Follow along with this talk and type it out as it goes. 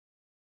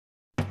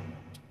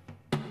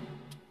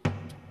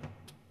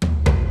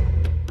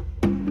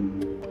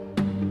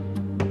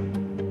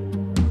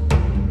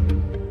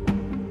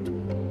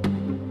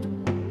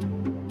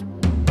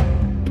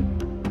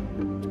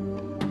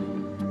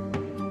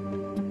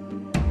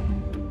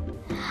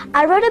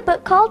I wrote a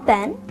book called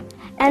Ben,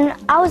 and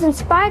I was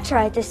inspired to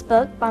write this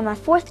book by my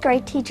 4th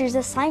grade teacher's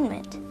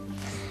assignment.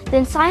 The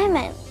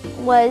assignment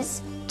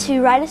was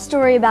to write a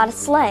story about a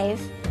slave,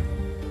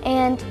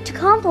 and to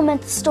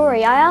complement the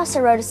story, I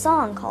also wrote a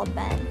song called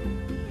Ben.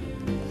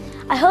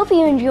 I hope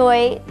you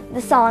enjoy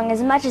the song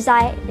as much as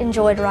I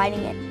enjoyed writing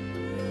it.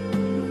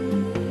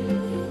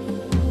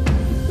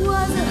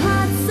 Was a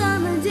hot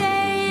summer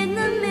day in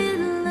the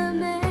middle of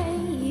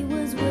May. He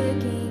was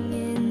working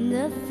in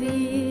the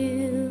field.